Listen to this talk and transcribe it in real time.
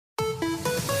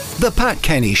The Pat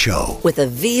Kenny Show with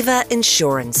Aviva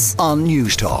Insurance on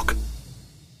Newstalk.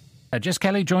 Jess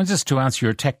Kelly joins us to answer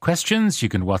your tech questions. You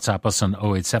can WhatsApp us on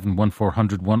 087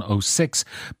 1400 106.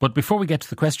 But before we get to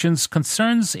the questions,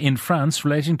 concerns in France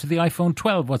relating to the iPhone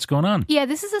 12. What's going on? Yeah,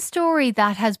 this is a story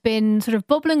that has been sort of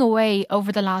bubbling away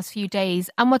over the last few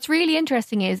days. And what's really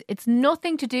interesting is it's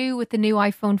nothing to do with the new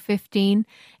iPhone 15.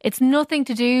 It's nothing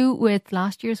to do with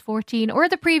last year's 14 or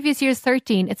the previous year's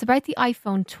 13. It's about the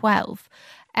iPhone 12.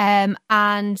 And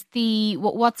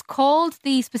what's called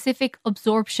the specific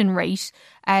absorption rate,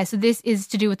 so this is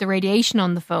to do with the radiation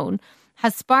on the phone,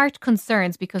 has sparked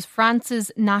concerns because France's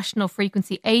National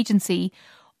Frequency Agency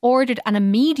ordered an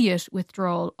immediate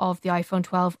withdrawal of the iPhone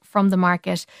 12 from the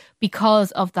market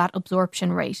because of that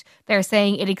absorption rate. They're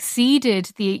saying it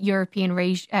exceeded the European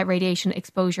radiation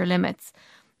exposure limits.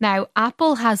 Now,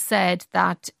 Apple has said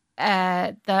that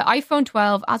the iPhone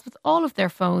 12, as with all of their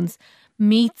phones,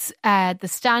 meets the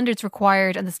standards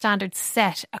required and the standards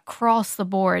set across the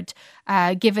board,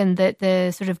 given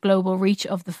the sort of global reach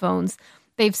of the phones.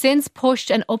 They've since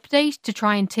pushed an update to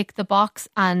try and tick the box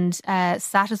and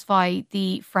satisfy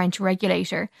the French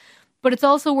regulator. But it's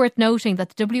also worth noting that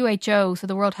the WHO, so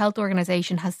the World Health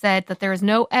Organization, has said that there is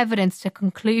no evidence to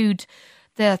conclude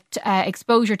that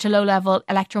exposure to low-level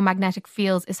electromagnetic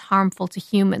fields is harmful to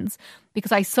humans.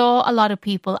 Because I saw a lot of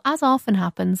people, as often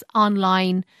happens,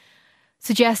 online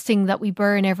suggesting that we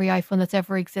burn every iPhone that's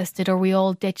ever existed, or we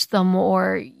all ditch them,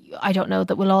 or I don't know,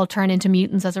 that we'll all turn into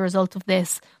mutants as a result of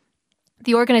this.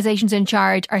 The organisations in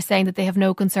charge are saying that they have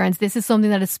no concerns. This is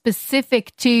something that is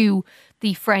specific to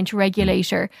the French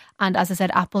regulator. And as I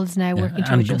said, Apple is now working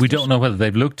to adjust And we don't know whether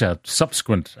they've looked at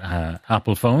subsequent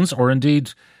Apple phones or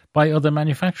indeed by other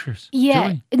manufacturers.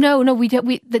 Yeah, no,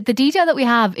 the detail that we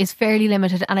have is fairly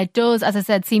limited, and it does, as I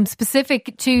said, seem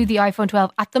specific to the iPhone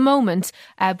 12 at the moment,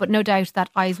 but no doubt that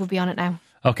eyes will be on it now.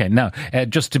 Okay, now,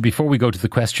 before we go to the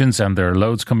questions, and there are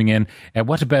loads coming in,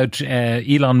 what about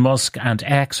Elon Musk and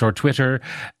X or Twitter?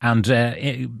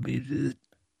 And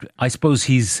I suppose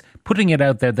he's putting it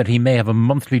out there that he may have a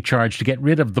monthly charge to get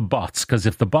rid of the bots, because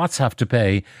if the bots have to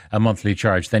pay a monthly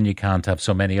charge, then you can't have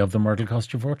so many of them or it'll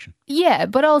cost you a fortune. Yeah,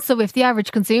 but also if the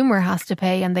average consumer has to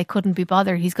pay and they couldn't be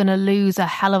bothered, he's going to lose a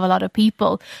hell of a lot of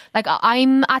people. Like,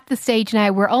 I'm at the stage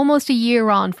now, we're almost a year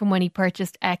on from when he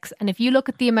purchased X, and if you look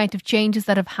at the amount of changes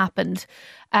that have happened,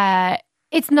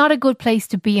 it's not a good place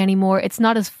to be anymore. It's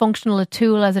not as functional a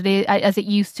tool as it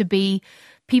used to be.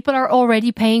 People are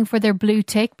already paying for their blue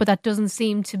tick, but that doesn't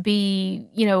seem to be,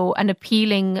 an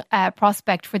appealing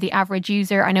prospect for the average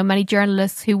user. I know many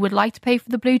journalists who would like to pay for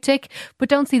the blue tick, but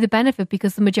don't see the benefit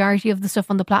because the majority of the stuff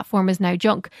on the platform is now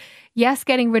junk. Yes,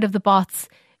 getting rid of the bots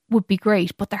would be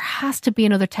great, but there has to be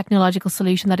another technological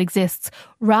solution that exists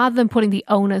rather than putting the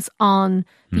onus on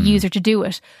the user to do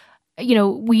it.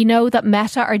 We know that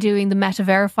Meta are doing the Meta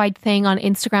verified thing on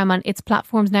Instagram and its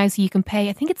platforms now, so you can pay,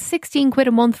 I think it's 16 quid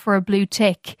a month for a blue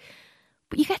tick,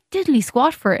 but you get diddly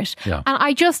squat for it. Yeah. And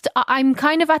I'm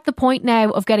kind of at the point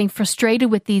now of getting frustrated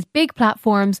with these big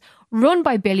platforms run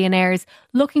by billionaires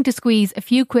looking to squeeze a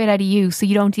few quid out of you so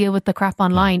you don't deal with the crap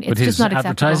online. It's just not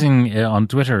acceptable. But his advertising on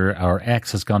Twitter or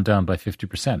X has gone down by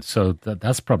 50%. So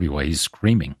that's probably why he's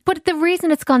screaming. But the reason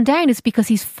it's gone down is because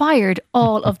he's fired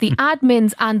all of the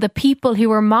admins and the people who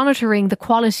are monitoring the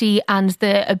quality and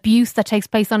the abuse that takes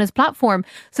place on his platform.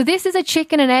 So this is a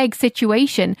chicken and egg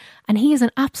situation, and he is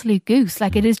an absolute goose.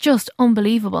 Like, it is just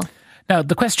unbelievable. Now,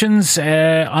 the questions,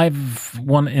 I've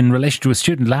one in relation to a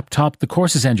student laptop. The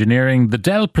course is engineering. The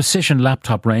Dell Precision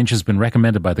laptop range has been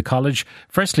recommended by the college.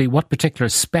 Firstly, what particular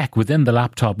spec within the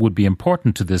laptop would be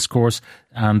important to this course?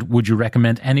 And would you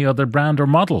recommend any other brand or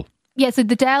model? Yeah, so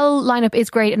the Dell lineup is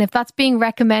great. And if that's being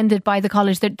recommended by the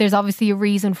college, there's obviously a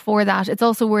reason for that. It's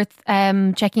also worth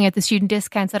checking out the student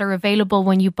discounts that are available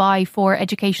when you buy for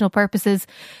educational purposes.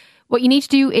 What you need to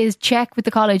do is check with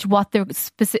the college what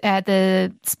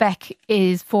the spec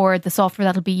is for the software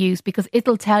that'll be used, because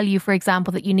it'll tell you, for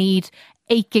example, that you need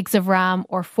 8 gigs of RAM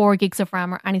or 4 gigs of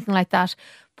RAM or anything like that.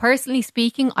 Personally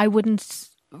speaking,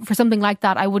 for something like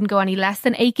that, I wouldn't go any less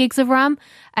than 8 gigs of RAM.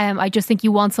 I just think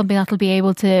you want something that'll be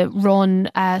able to run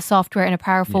software in a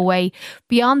powerful way.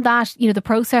 Beyond that, the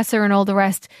processor and all the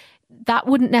rest, that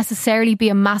wouldn't necessarily be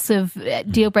a massive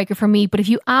deal breaker for me. But if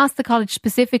you ask the college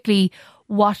specifically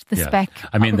what the spec.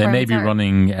 I mean, they may be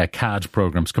running CAD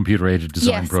programs, computer-aided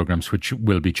design programs, which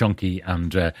will be chunky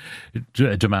and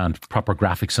demand proper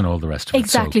graphics and all the rest of it.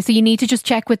 Exactly. So you need to just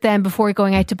check with them before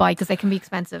going out to buy, because they can be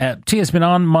expensive. Tia's been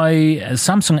on. My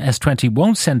Samsung S20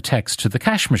 won't send text to the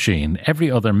cash machine. Every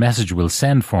other message will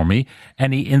send for me.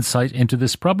 Any insight into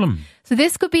this problem? So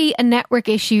this could be a network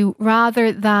issue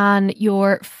rather than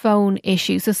your phone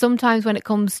issue. So sometimes when it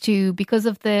comes to, because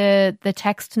of the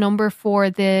text number for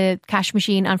the cash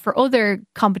machine and for other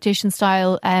competition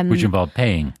style, which involve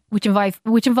paying. Which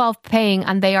involve paying,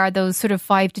 and they are those sort of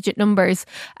 5-digit numbers.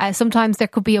 Sometimes there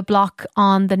could be a block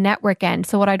on the network end.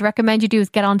 So what I'd recommend you do is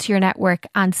get onto your network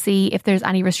and see if there's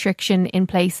any restriction in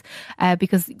place,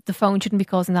 because the phone shouldn't be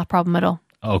causing that problem at all.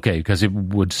 Okay, because it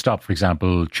would stop, for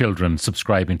example, children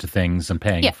subscribing to things and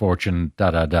paying a fortune,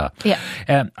 Yeah.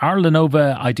 Our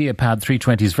Lenovo IdeaPad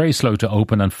 320 is very slow to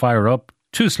open and fire up.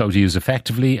 Too slow to use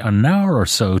effectively, an hour or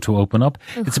so to open up.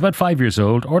 It's about 5 years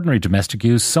old, ordinary domestic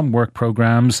use, some work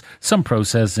programs, some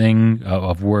processing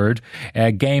of Word,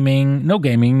 gaming, no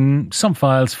gaming, some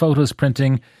files, photos,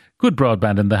 printing, good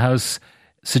broadband in the house.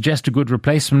 Suggest a good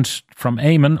replacement from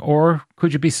Eamon, or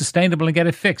could you be sustainable and get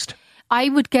it fixed? I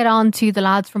would get on to the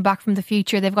lads from Back from the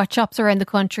Future. They've got shops around the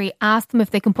country. Ask them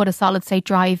if they can put a solid state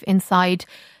drive inside.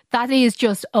 That is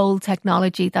just old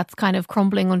technology that's kind of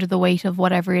crumbling under the weight of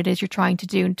whatever it is you're trying to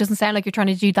do. It doesn't sound like you're trying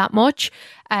to do that much,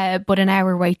 but an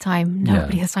hour wait time,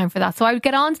 nobody has time for that. So I would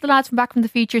get on to the lads from Back from the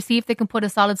Future, see if they can put a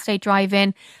solid state drive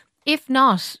in. If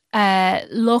not,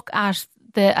 look at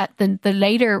the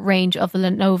later range of the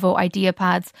Lenovo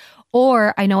IdeaPads,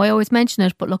 or, I know I always mention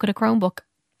it, but look at a Chromebook.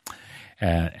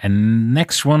 And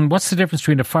next one, what's the difference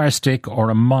between a Fire Stick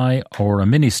or a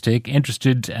Mini Stick?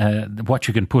 Interested what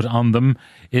you can put on them.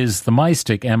 Is the My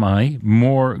Stick MI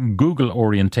more Google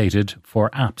orientated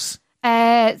for apps?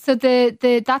 So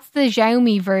that's the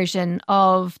Xiaomi version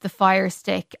of the Fire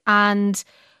Stick, and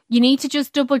you need to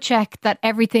just double check that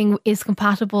everything is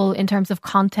compatible in terms of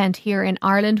content here in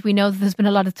Ireland. We know that there's been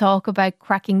a lot of talk about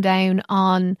cracking down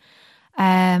on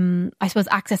I suppose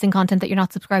accessing content that you're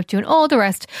not subscribed to and all the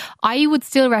rest. I would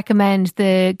still recommend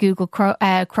the Google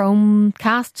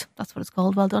Chromecast. That's what it's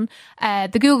called. Well done.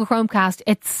 The Google Chromecast.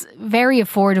 It's very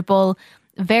affordable,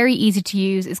 very easy to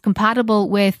use. It's compatible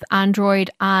with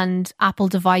Android and Apple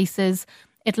devices.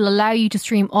 It'll allow you to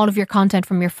stream all of your content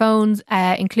from your phones,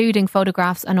 including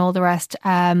photographs and all the rest.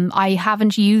 I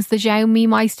haven't used the Xiaomi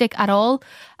My Stick at all,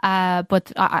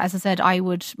 but as I said,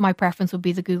 my preference would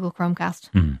be the Google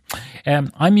Chromecast.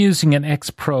 I'm using an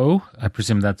X Pro. I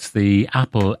presume that's the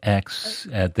Apple X,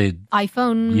 the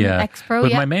iPhone X Pro.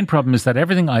 But my main problem is that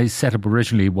everything I set up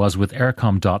originally was with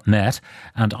aircom.net,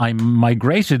 and I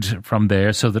migrated from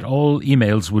there so that all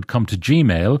emails would come to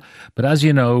Gmail. But as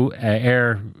you know,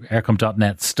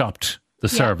 aircom.net stopped the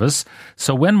service.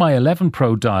 So when my 11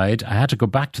 Pro died, I had to go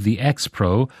back to the X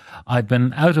Pro. I've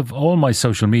been out of all my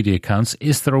social media accounts.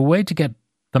 Is there a way to get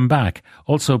them back?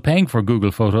 Also paying for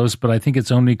Google Photos, but I think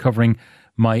it's only covering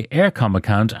my Aircom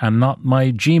account and not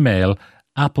my Gmail.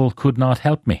 Apple could not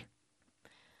help me.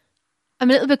 I'm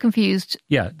a little bit confused.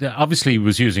 Yeah, obviously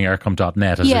was using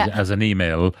aircom.net as an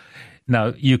email.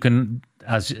 Now, you can,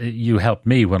 as you helped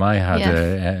me when I had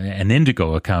an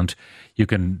Indigo account, you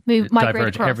can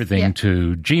divert everything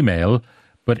to Gmail,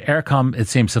 but Aircom, it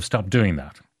seems, have stopped doing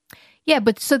that. Yeah,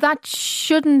 but so that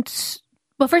shouldn't...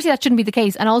 Well, firstly, that shouldn't be the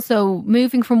case. And also,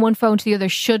 moving from one phone to the other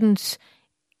shouldn't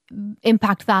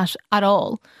impact that at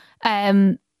all.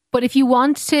 But if you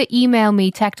want to email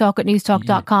me,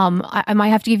 techtalk@newstalk.com, I might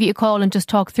have to give you a call and just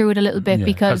talk through it a little bit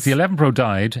because the 11 Pro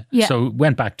died, so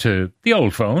went back to the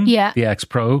old phone, the X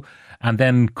Pro, and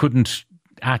then couldn't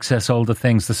access all the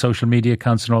things, the social media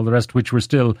accounts and all the rest, which were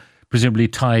still presumably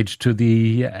tied to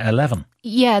the 11.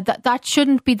 Yeah, that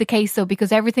shouldn't be the case though,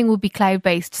 because everything will be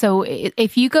cloud-based. So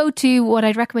if you go to, what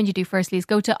I'd recommend you do firstly is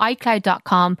go to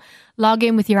iCloud.com, log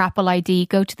in with your Apple ID,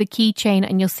 go to the keychain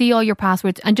and you'll see all your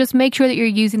passwords, and just make sure that you're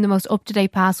using the most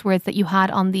up-to-date passwords that you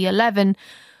had on the 11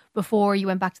 before you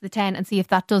went back to the 10, and see if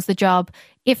that does the job.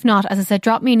 If not, as I said,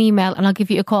 drop me an email and I'll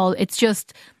give you a call.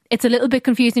 It's a little bit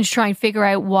confusing to try and figure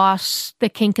out what the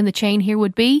kink in the chain here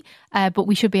would be, but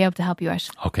we should be able to help you out.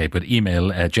 Okay, but email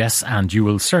Jess and you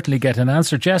will certainly get an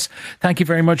answer. Jess, thank you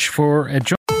very much for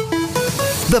joining.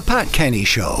 The Pat Kenny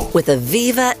Show with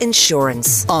Aviva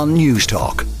Insurance on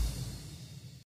Newstalk.